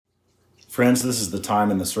Friends, this is the time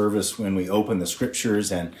in the service when we open the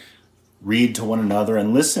scriptures and read to one another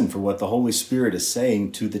and listen for what the Holy Spirit is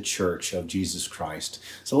saying to the church of Jesus Christ.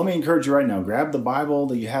 So let me encourage you right now, grab the Bible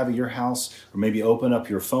that you have at your house, or maybe open up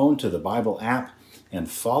your phone to the Bible app and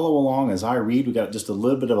follow along as I read. We got just a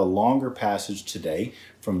little bit of a longer passage today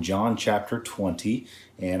from John chapter 20,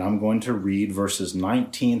 and I'm going to read verses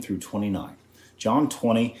 19 through 29. John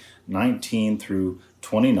 20, 19 through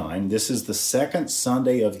 29. This is the second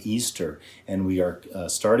Sunday of Easter, and we are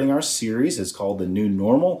starting our series. It's called The New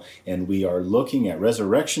Normal, and we are looking at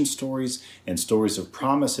resurrection stories and stories of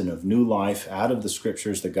promise and of new life out of the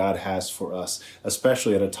scriptures that God has for us,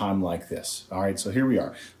 especially at a time like this. All right, so here we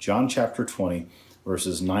are. John chapter 20,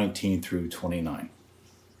 verses 19 through 29.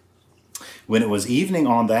 When it was evening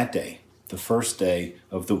on that day, the first day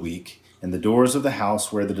of the week, and the doors of the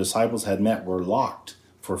house where the disciples had met were locked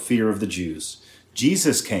for fear of the Jews,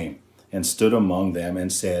 Jesus came and stood among them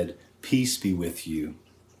and said, "Peace be with you."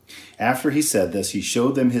 After he said this, he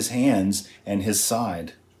showed them his hands and his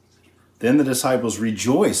side. Then the disciples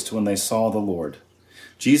rejoiced when they saw the Lord.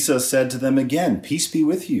 Jesus said to them again, "Peace be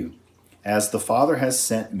with you. As the Father has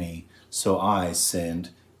sent me, so I send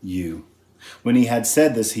you." When he had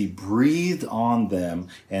said this, he breathed on them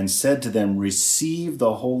and said to them, "Receive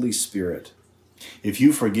the Holy Spirit. If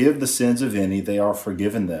you forgive the sins of any, they are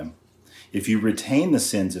forgiven them. If you retain the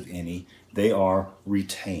sins of any, they are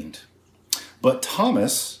retained." But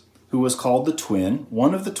Thomas, who was called the twin,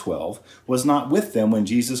 one of the 12, was not with them when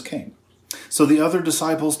Jesus came. So the other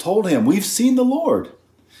disciples told him, "We've seen the Lord."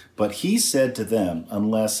 But he said to them,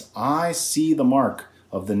 "Unless I see the mark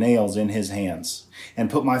of the nails in his hands, and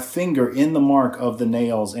put my finger in the mark of the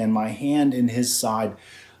nails, and my hand in his side,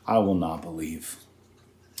 I will not believe."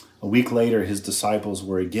 A week later, his disciples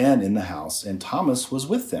were again in the house, and Thomas was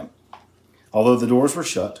with them. Although the doors were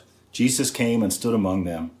shut, Jesus came and stood among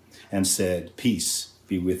them and said, "Peace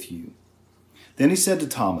be with you." Then he said to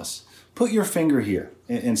Thomas, "Put your finger here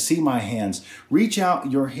and see my hands. Reach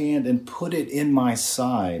out your hand and put it in my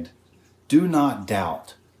side. Do not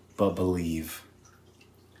doubt, but believe."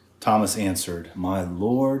 Thomas answered, "My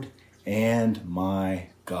Lord and my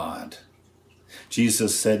God."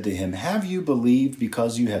 Jesus said to him, "Have you believed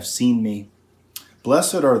because you have seen me?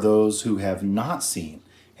 Blessed are those who have not seen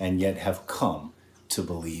and yet have come to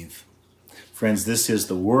believe." Friends, this is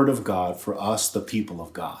the word of God for us, the people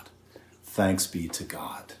of God. Thanks be to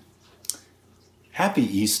God. Happy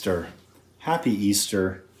Easter. Happy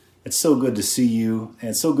Easter. It's so good to see you,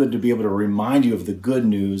 and it's so good to be able to remind you of the good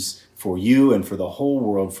news for you and for the whole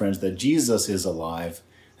world, friends, that Jesus is alive,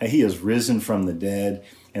 that he is risen from the dead,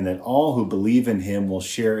 and that all who believe in him will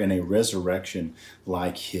share in a resurrection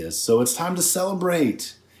like his. So it's time to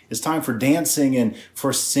celebrate. It's time for dancing and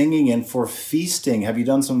for singing and for feasting. Have you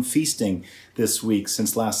done some feasting this week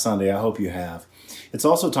since last Sunday? I hope you have. It's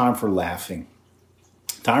also time for laughing.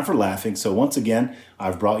 Time for laughing. So once again,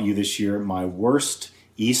 I've brought you this year my worst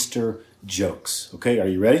Easter jokes. Okay, are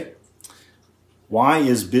you ready? Why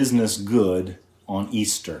is business good on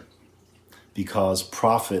Easter? Because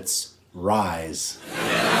profits rise.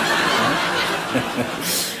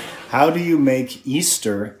 How do you make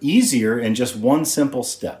Easter easier in just one simple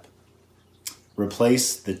step?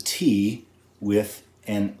 Replace the T with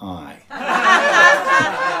an I.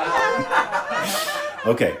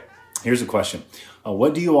 Okay, here's a question.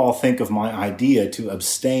 What do you all think of my idea to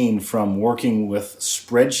abstain from working with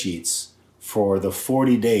spreadsheets for the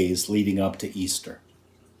 40 days leading up to Easter?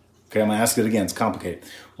 Okay, I'm going to ask it again. It's complicated.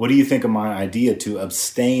 What do you think of my idea to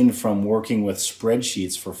abstain from working with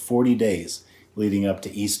spreadsheets for 40 days leading up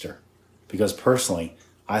to Easter? Because personally,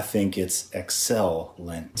 I think it's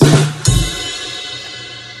excellent.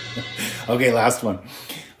 Okay, last one.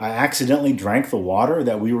 I accidentally drank the water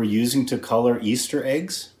that we were using to color Easter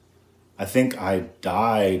eggs. I think I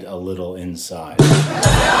died a little inside.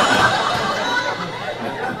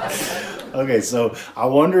 Okay, so I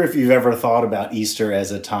wonder if you've ever thought about Easter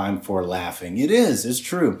as a time for laughing. It is, it's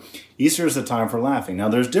true. Easter is a time for laughing. Now,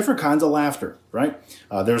 there's different kinds of laughter, right?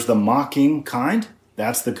 There's the mocking kind.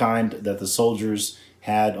 That's the kind that the soldiers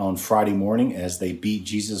had on Friday morning as they beat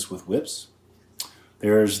Jesus with whips.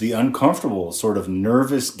 There's the uncomfortable, sort of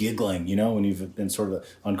nervous giggling, when you've been sort of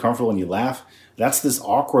uncomfortable and you laugh. That's this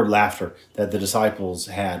awkward laughter that the disciples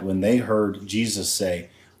had when they heard Jesus say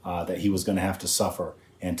that he was going to have to suffer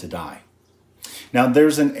and to die. Now,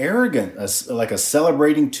 there's an arrogant, like a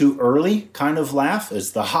celebrating too early kind of laugh.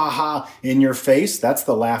 It's the ha-ha in your face. That's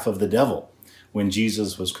the laugh of the devil when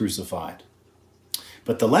Jesus was crucified.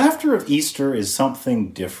 But the laughter of Easter is something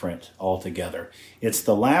different altogether. It's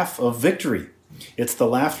the laugh of victory. It's the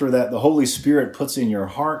laughter that the Holy Spirit puts in your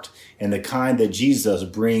heart and the kind that Jesus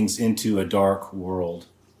brings into a dark world.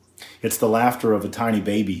 It's the laughter of a tiny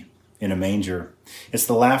baby in a manger. It's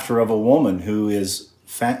the laughter of a woman who is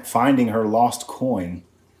finding her lost coin.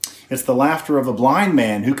 It's the laughter of a blind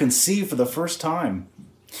man who can see for the first time.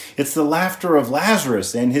 It's the laughter of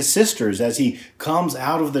Lazarus and his sisters as he comes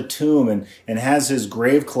out of the tomb and has his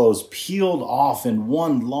grave clothes peeled off in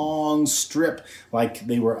one long strip like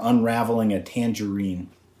they were unraveling a tangerine.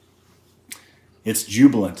 It's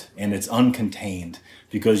jubilant and it's uncontained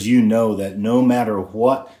because you know that no matter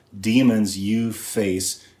what demons you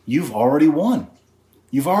face, you've already won.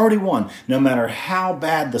 You've already won. No matter how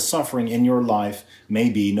bad the suffering in your life may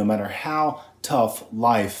be, no matter how tough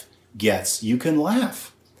life gets, you can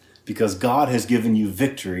laugh because God has given you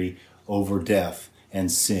victory over death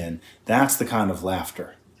and sin. That's the kind of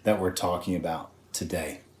laughter that we're talking about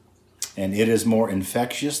today. And it is more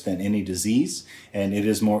infectious than any disease, and it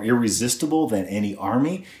is more irresistible than any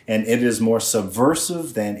army, and it is more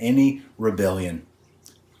subversive than any rebellion.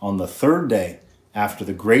 On the third day, after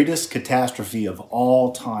the greatest catastrophe of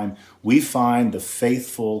all time, we find the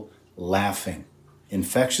faithful laughing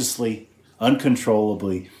infectiously,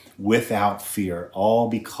 uncontrollably, without fear, all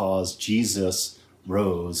because Jesus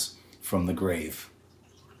rose from the grave.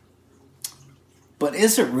 But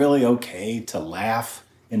is it really okay to laugh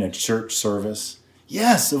in a church service?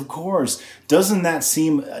 Yes, of course. Doesn't that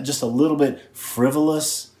seem just a little bit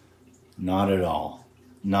frivolous? Not at all.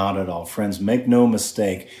 Not at all. Friends, make no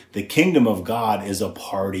mistake. The kingdom of God is a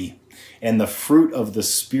party, and the fruit of the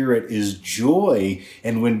Spirit is joy.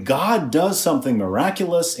 And when God does something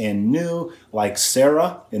miraculous and new, like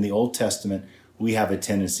Sarah in the Old Testament, we have a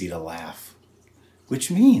tendency to laugh.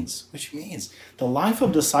 Which means the life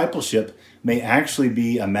of discipleship may actually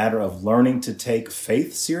be a matter of learning to take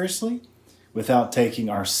faith seriously without taking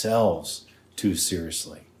ourselves too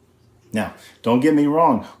seriously. Now, don't get me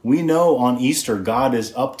wrong. We know on Easter, God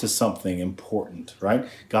is up to something important, right?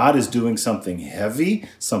 God is doing something heavy,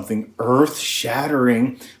 something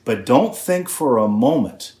earth-shattering, but don't think for a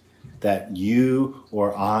moment that you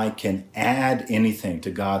or I can add anything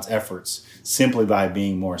to God's efforts simply by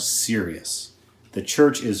being more serious. The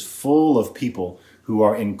church is full of people who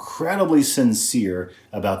are incredibly sincere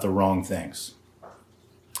about the wrong things.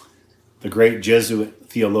 The great Jesuit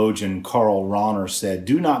theologian Karl Rahner said,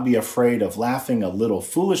 "Do not be afraid of laughing a little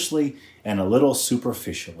foolishly and a little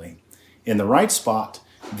superficially. In the right spot,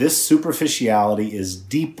 this superficiality is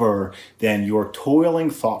deeper than your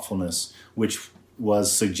toiling thoughtfulness, which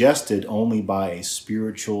was suggested only by a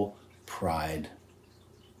spiritual pride."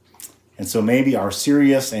 And so maybe our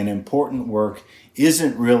serious and important work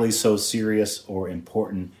isn't really so serious or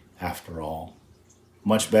important after all.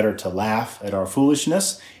 Much better to laugh at our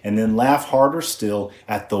foolishness and then laugh harder still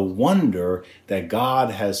at the wonder that God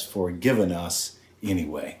has forgiven us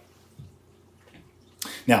anyway.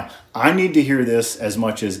 Now, I need to hear this as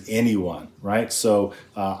much as anyone, right? So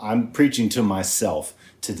I'm preaching to myself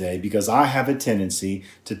today because I have a tendency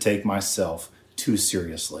to take myself too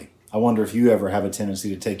seriously. I wonder if you ever have a tendency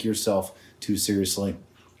to take yourself too seriously.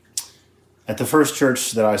 At the first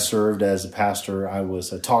church that I served as a pastor, I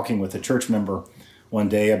was talking with a church member one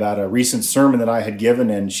day about a recent sermon that I had given,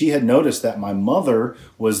 and she had noticed that my mother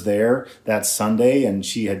was there that Sunday, and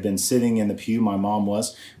she had been sitting in the pew, my mom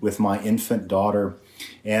was, with my infant daughter.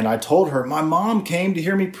 And I told her, "My mom came to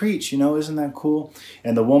hear me preach, isn't that cool?"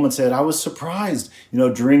 And the woman said, "I was surprised,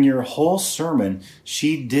 during your whole sermon,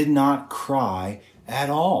 she did not cry at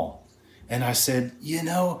all." And I said,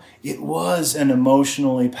 it was an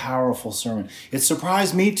emotionally powerful sermon. It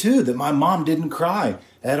surprised me too that my mom didn't cry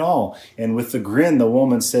at all. And with the grin, the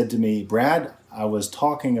woman said to me, "Brad, I was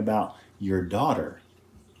talking about your daughter."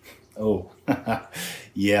 Oh,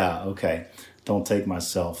 yeah, okay. Don't take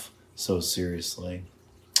myself so seriously.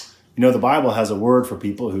 The Bible has a word for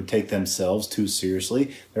people who take themselves too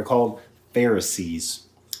seriously. They're called Pharisees.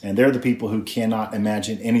 And they're the people who cannot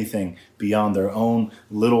imagine anything beyond their own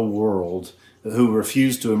little world, who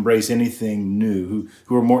refuse to embrace anything new,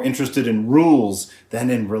 who are more interested in rules than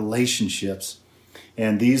in relationships.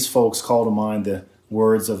 And these folks call to mind the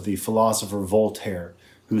words of the philosopher Voltaire,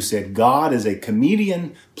 who said, "God is a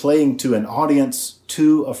comedian playing to an audience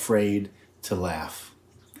too afraid to laugh."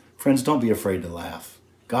 Friends, don't be afraid to laugh.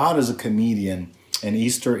 God is a comedian, and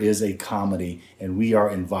Easter is a comedy, and we are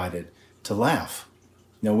invited to laugh.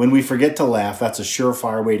 Now, when we forget to laugh, that's a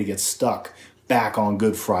surefire way to get stuck back on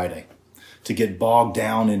Good Friday, to get bogged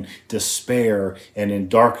down in despair and in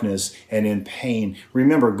darkness and in pain.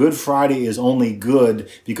 Remember, Good Friday is only good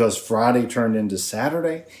because Friday turned into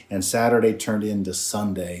Saturday and Saturday turned into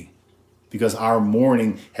Sunday. because our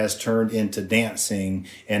mourning has turned into dancing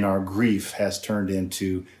and our grief has turned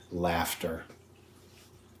into laughter.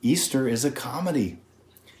 Easter is a comedy.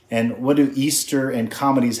 And what do Easter and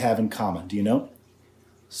comedies have in common? Do you know?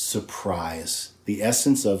 Surprise. The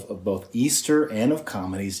essence of both Easter and of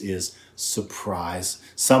comedies is surprise,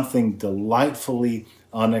 something delightfully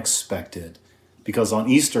unexpected. Because on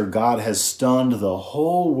Easter, God has stunned the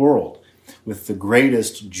whole world with the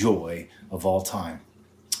greatest joy of all time.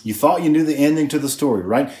 You thought you knew the ending to the story,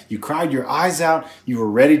 right? You cried your eyes out. You were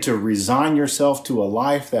ready to resign yourself to a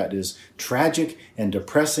life that is tragic and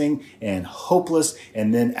depressing and hopeless.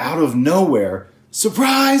 And then out of nowhere,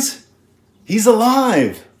 surprise! He's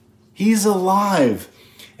alive. He's alive.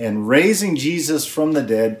 And raising Jesus from the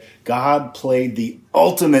dead, God played the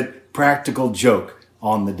ultimate practical joke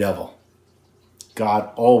on the devil. God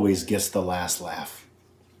always gets the last laugh.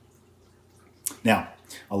 Now,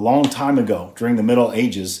 a long time ago, during the Middle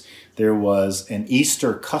Ages, there was an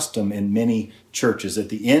Easter custom in many churches. At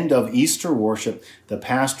the end of Easter worship, the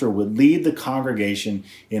pastor would lead the congregation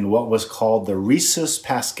in what was called the Risus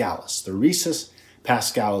Paschalis. The Risus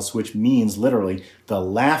Paschalis, which means literally the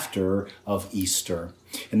laughter of Easter.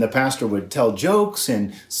 And the pastor would tell jokes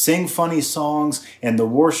and sing funny songs, and the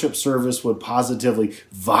worship service would positively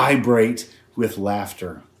vibrate with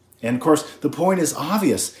laughter. And of course, the point is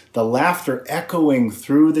obvious. The laughter echoing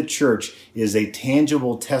through the church is a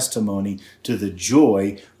tangible testimony to the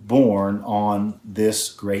joy born on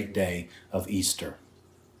this great day of Easter.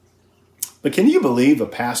 But can you believe a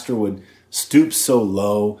pastor would stoop so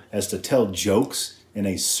low as to tell jokes in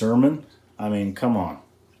a sermon? I mean, come on.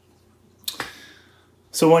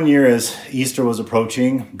 So one year as Easter was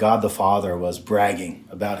approaching, God the Father was bragging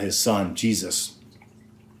about his son, Jesus.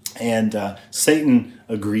 And Satan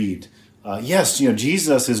agreed. Yes,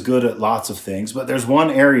 Jesus is good at lots of things, but there's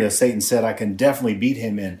one area Satan said I can definitely beat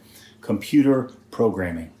him in: computer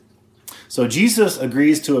programming. So Jesus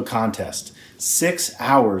agrees to a contest, 6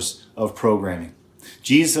 hours of programming.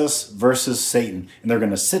 Jesus versus Satan. And they're going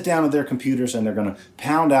to sit down at their computers and they're going to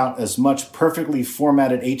pound out as much perfectly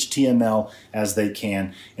formatted HTML as they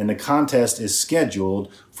can. And the contest is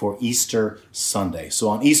scheduled for Easter Sunday. So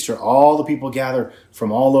on Easter, all the people gather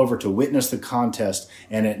from all over to witness the contest.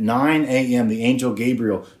 And at 9 a.m., the angel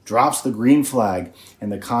Gabriel drops the green flag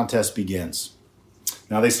and the contest begins.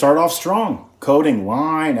 Now they start off strong, coding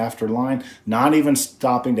line after line, not even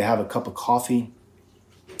stopping to have a cup of coffee.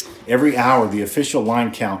 Every hour, the official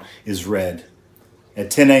line count is read.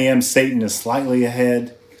 At 10 a.m., Satan is slightly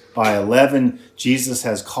ahead. By 11, Jesus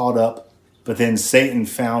has caught up, but then Satan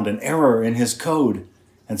found an error in his code,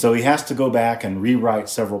 and so he has to go back and rewrite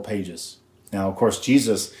several pages. Now, of course,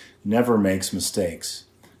 Jesus never makes mistakes,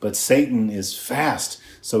 but Satan is fast,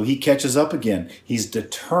 so he catches up again. He's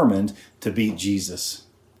determined to beat Jesus.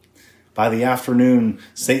 By the afternoon,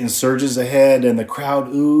 Satan surges ahead and the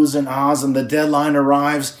crowd oohs and ahs and the deadline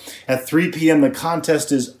arrives. At 3 p.m., the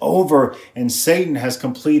contest is over and Satan has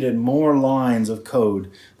completed more lines of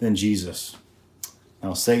code than Jesus.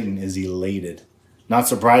 Now, Satan is elated. Not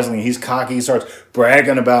surprisingly, he's cocky. He starts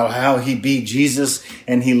bragging about how he beat Jesus,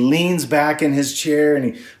 and he leans back in his chair and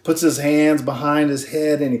he puts his hands behind his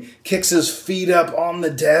head and he kicks his feet up on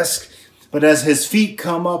the desk. But as his feet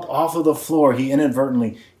come up off of the floor, he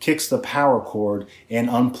inadvertently kicks the power cord and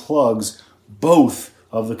unplugs both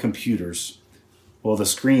of the computers. Well, the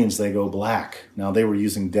screens, they go black. Now, they were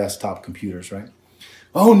using desktop computers, right?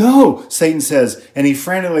 Oh no, Satan says, and he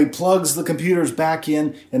frantically plugs the computers back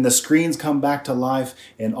in and the screens come back to life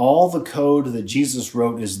and all the code that Jesus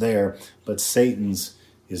wrote is there, but Satan's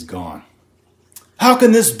is gone. How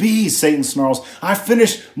can this be? Satan snarls. I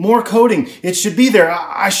finished more coding. It should be there.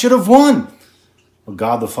 I should have won. Well,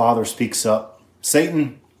 God the Father speaks up.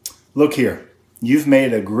 Satan, look here. You've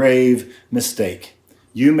made a grave mistake.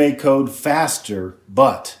 You may code faster,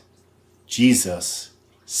 but Jesus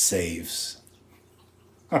saves.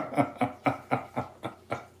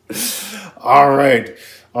 All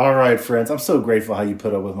right, friends. I'm so grateful how you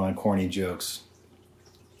put up with my corny jokes.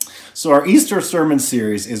 So our Easter sermon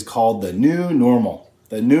series is called The New Normal.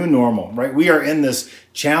 The New Normal, right? We are in this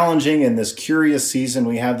challenging and this curious season.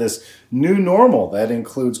 We have this new normal that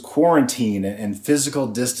includes quarantine and physical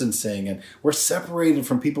distancing. And we're separated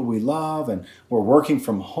from people we love and we're working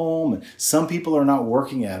from home. And some people are not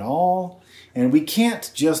working at all. And we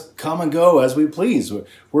can't just come and go as we please.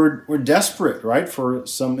 We're desperate, right, for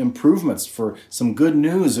some improvements, for some good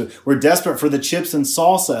news. We're desperate for the chips and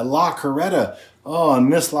salsa at La Coretta. Oh, I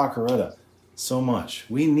miss La Coretta so much.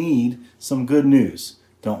 We need some good news,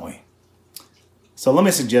 don't we? So let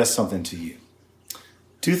me suggest something to you.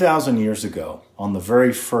 2,000 years ago, on the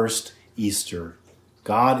very first Easter,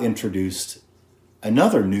 God introduced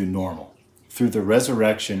another new normal through the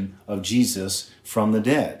resurrection of Jesus from the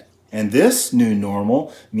dead. And this new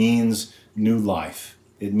normal means new life.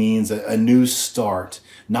 It means a new start,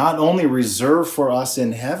 not only reserved for us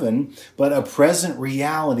in heaven, but a present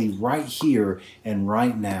reality right here and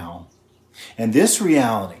right now. And this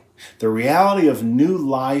reality, the reality of new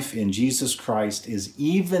life in Jesus Christ, is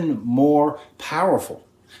even more powerful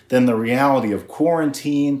than the reality of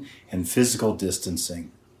quarantine and physical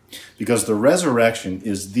distancing, because the resurrection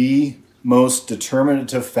is the most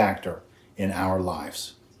determinative factor in our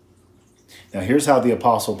lives. Now, here's how the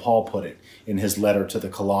Apostle Paul put it in his letter to the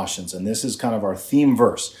Colossians, and this is kind of our theme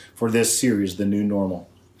verse for this series, The New Normal.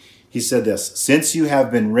 He said this: "Since you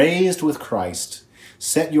have been raised with Christ,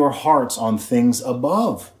 set your hearts on things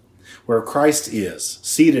above, where Christ is,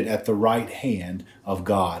 seated at the right hand of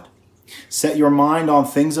God. Set your mind on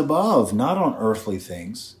things above, not on earthly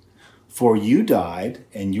things. For you died,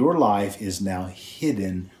 and your life is now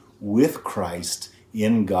hidden with Christ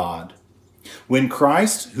in God. When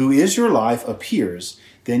Christ, who is your life, appears,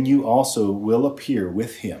 then you also will appear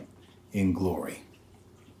with him in glory."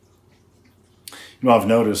 You know, I've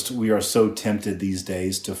noticed we are so tempted these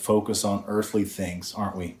days to focus on earthly things,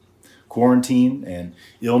 aren't we? Quarantine and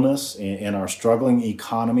illness and our struggling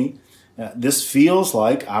economy. This feels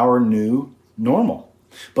like our new normal.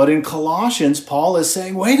 But in Colossians, Paul is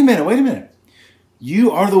saying, wait a minute.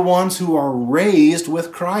 You are the ones who are raised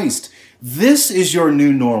with Christ. This is your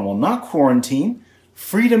new normal, not quarantine,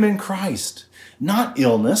 freedom in Christ, not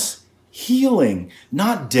illness, healing,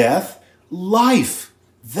 not death, life.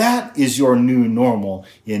 That is your new normal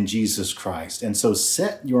in Jesus Christ. And so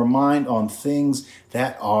set your mind on things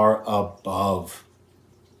that are above.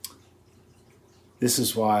 This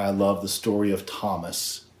is why I love the story of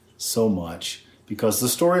Thomas so much, because the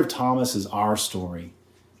story of Thomas is our story.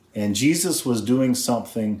 And Jesus was doing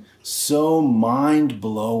something so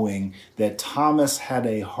mind-blowing that Thomas had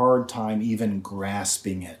a hard time even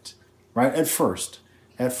grasping it, right? At first.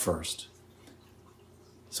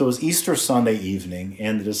 So it was Easter Sunday evening,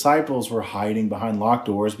 and the disciples were hiding behind locked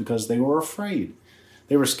doors because they were afraid.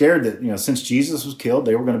 They were scared that, since Jesus was killed,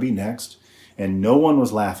 they were going to be next, and no one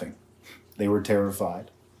was laughing. They were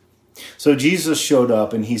terrified. So Jesus showed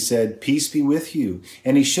up and he said, "Peace be with you."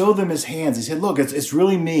 And he showed them his hands. He said, "Look, it's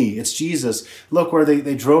really me. It's Jesus. Look where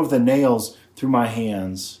they drove the nails through my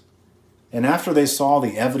hands." And after they saw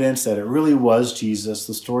the evidence that it really was Jesus,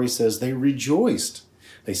 the story says they rejoiced.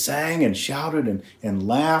 They sang and shouted and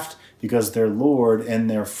laughed because their Lord and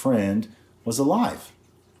their friend was alive.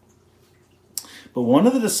 But one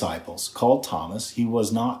of the disciples, called Thomas, he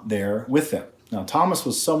was not there with them. Now, Thomas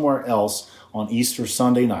was somewhere else on Easter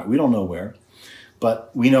Sunday night. We don't know where, but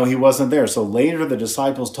we know he wasn't there. So later the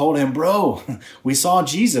disciples told him, "Bro, we saw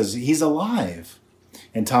Jesus. He's alive."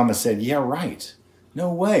 And Thomas said, "Yeah, right.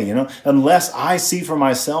 No way. Unless I see for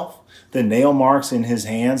myself the nail marks in his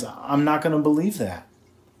hands, I'm not going to believe that."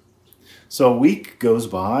 So a week goes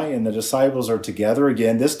by and the disciples are together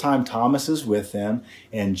again. This time Thomas is with them,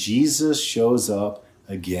 and Jesus shows up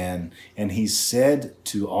again. And he said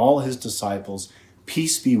to all his disciples,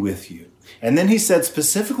 "Peace be with you." And then he said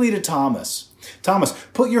specifically to Thomas, "Thomas,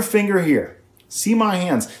 put your finger here. See my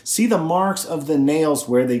hands. See the marks of the nails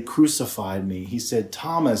where they crucified me." He said,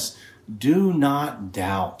 "Thomas, do not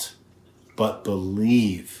doubt, but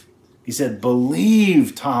believe." He said,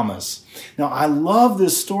 "Believe, Thomas." Now, I love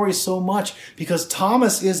this story so much because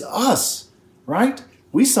Thomas is us, right?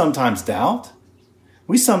 We sometimes doubt.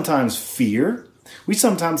 We sometimes fear. We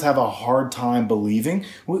sometimes have a hard time believing.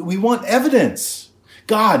 We want evidence.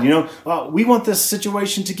 God, we want this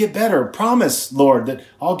situation to get better. Promise, Lord, that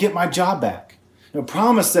I'll get my job back.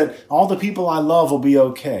 Promise that all the people I love will be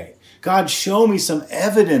okay. God, show me some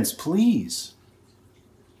evidence, please.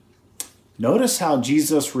 Notice how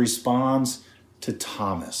Jesus responds to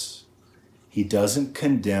Thomas. He doesn't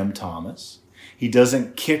condemn Thomas. He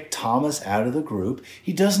doesn't kick Thomas out of the group.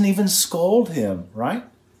 He doesn't even scold him, right?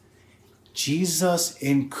 Jesus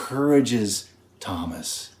encourages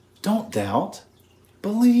Thomas. Don't doubt,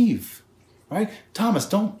 believe, right? Thomas,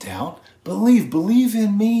 don't doubt, believe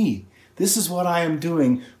in me. This is what I am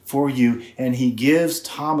doing for you. And he gives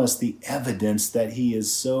Thomas the evidence that he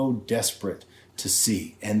is so desperate to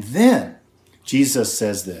see. And then Jesus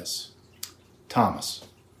says this, "Thomas,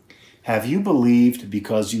 have you believed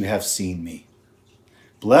because you have seen me?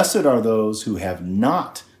 Blessed are those who have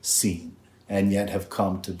not seen and yet have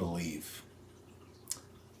come to believe."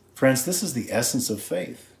 Friends, this is the essence of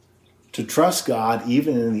faith. To trust God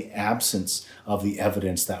even in the absence of the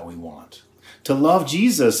evidence that we want. To love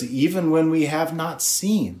Jesus even when we have not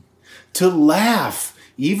seen. To laugh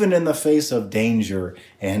even in the face of danger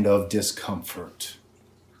and of discomfort.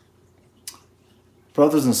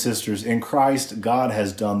 Brothers and sisters, in Christ, God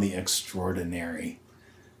has done the extraordinary,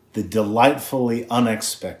 the delightfully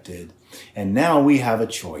unexpected. And now we have a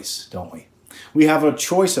choice, don't we? We have a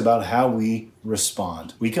choice about how we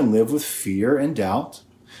respond. We can live with fear and doubt.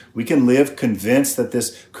 We can live convinced that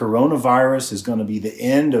this coronavirus is going to be the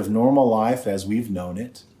end of normal life as we've known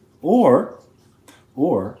it. Or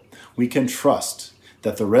we can trust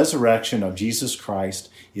that the resurrection of Jesus Christ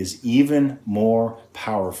is even more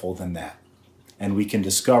powerful than that. And we can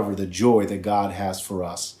discover the joy that God has for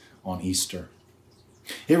us on Easter.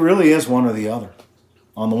 It really is one or the other.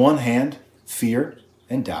 On the one hand, fear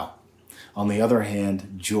and doubt. On the other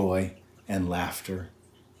hand, joy and laughter.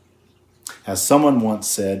 As someone once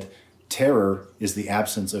said, terror is the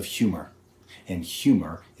absence of humor, and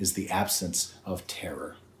humor is the absence of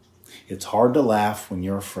terror. It's hard to laugh when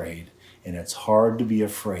you're afraid, and it's hard to be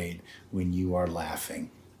afraid when you are laughing.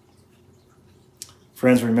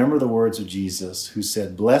 Friends, remember the words of Jesus who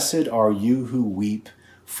said, "Blessed are you who weep,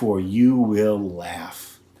 for you will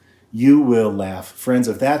laugh." You will laugh. Friends,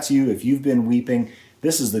 if that's you, if you've been weeping,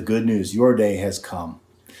 this is the good news. Your day has come.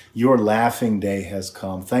 Your laughing day has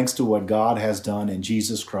come. Thanks to what God has done in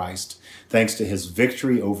Jesus Christ, thanks to his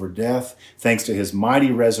victory over death, thanks to his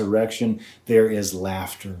mighty resurrection, there is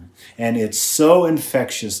laughter. And it's so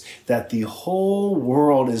infectious that the whole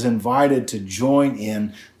world is invited to join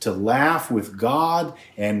in to laugh with God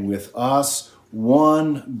and with us,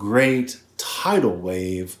 one great tidal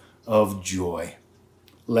wave of joy.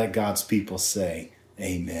 Let God's people say,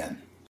 amen.